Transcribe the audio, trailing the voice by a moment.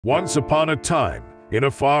Once upon a time, in a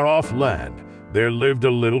far-off land, there lived a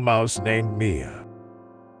little mouse named Mia.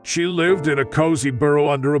 She lived in a cozy burrow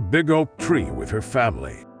under a big oak tree with her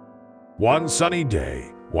family. One sunny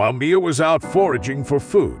day, while Mia was out foraging for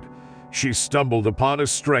food, she stumbled upon a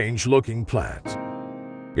strange-looking plant.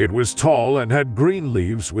 It was tall and had green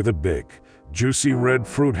leaves with a big, juicy red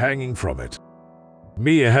fruit hanging from it.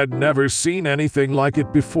 Mia had never seen anything like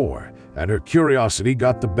it before, and her curiosity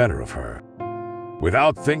got the better of her.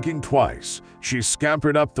 Without thinking twice, she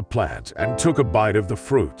scampered up the plant and took a bite of the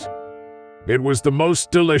fruit. It was the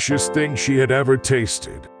most delicious thing she had ever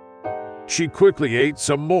tasted. She quickly ate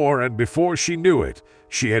some more, and before she knew it,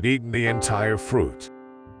 she had eaten the entire fruit.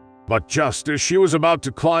 But just as she was about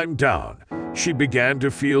to climb down, she began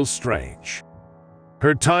to feel strange.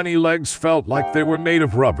 Her tiny legs felt like they were made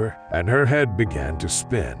of rubber, and her head began to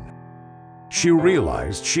spin. She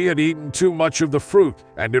realized she had eaten too much of the fruit,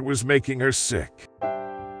 and it was making her sick.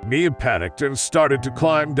 Mia panicked and started to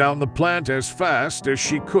climb down the plant as fast as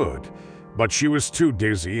she could, but she was too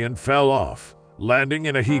dizzy and fell off, landing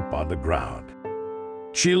in a heap on the ground.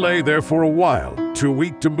 She lay there for a while, too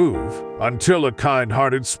weak to move, until a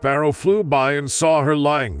kind-hearted sparrow flew by and saw her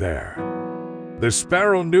lying there. The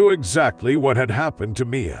sparrow knew exactly what had happened to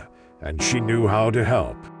Mia, and she knew how to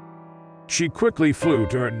help. She quickly flew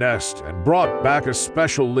to her nest and brought back a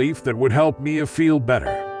special leaf that would help Mia feel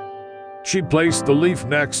better. She placed the leaf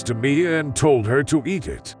next to Mia and told her to eat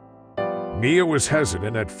it. Mia was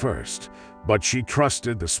hesitant at first, but she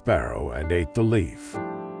trusted the sparrow and ate the leaf.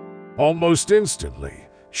 Almost instantly,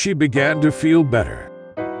 she began to feel better.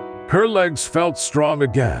 Her legs felt strong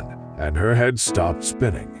again, and her head stopped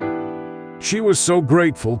spinning. She was so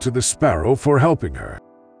grateful to the sparrow for helping her.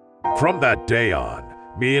 From that day on,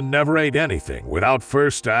 Mia never ate anything without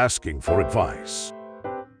first asking for advice.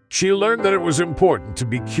 She learned that it was important to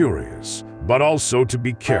be curious, but also to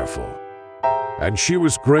be careful. And she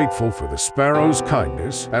was grateful for the sparrow's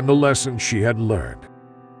kindness and the lesson she had learned.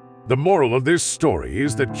 The moral of this story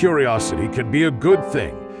is that curiosity can be a good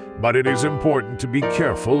thing, but it is important to be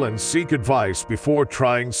careful and seek advice before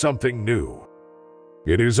trying something new.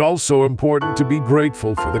 It is also important to be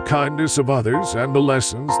grateful for the kindness of others and the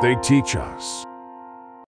lessons they teach us.